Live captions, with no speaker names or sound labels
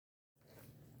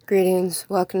Greetings,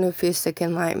 welcome to Fusic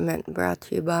Enlightenment, brought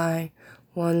to you by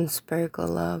One Sparkle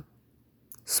Love.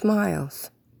 Smiles,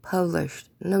 published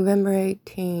November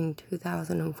 18,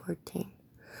 2014.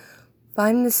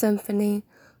 Find the symphony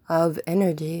of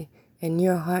energy in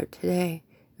your heart today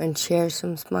and share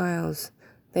some smiles.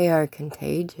 They are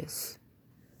contagious.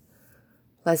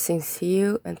 Blessings to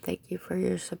you and thank you for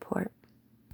your support.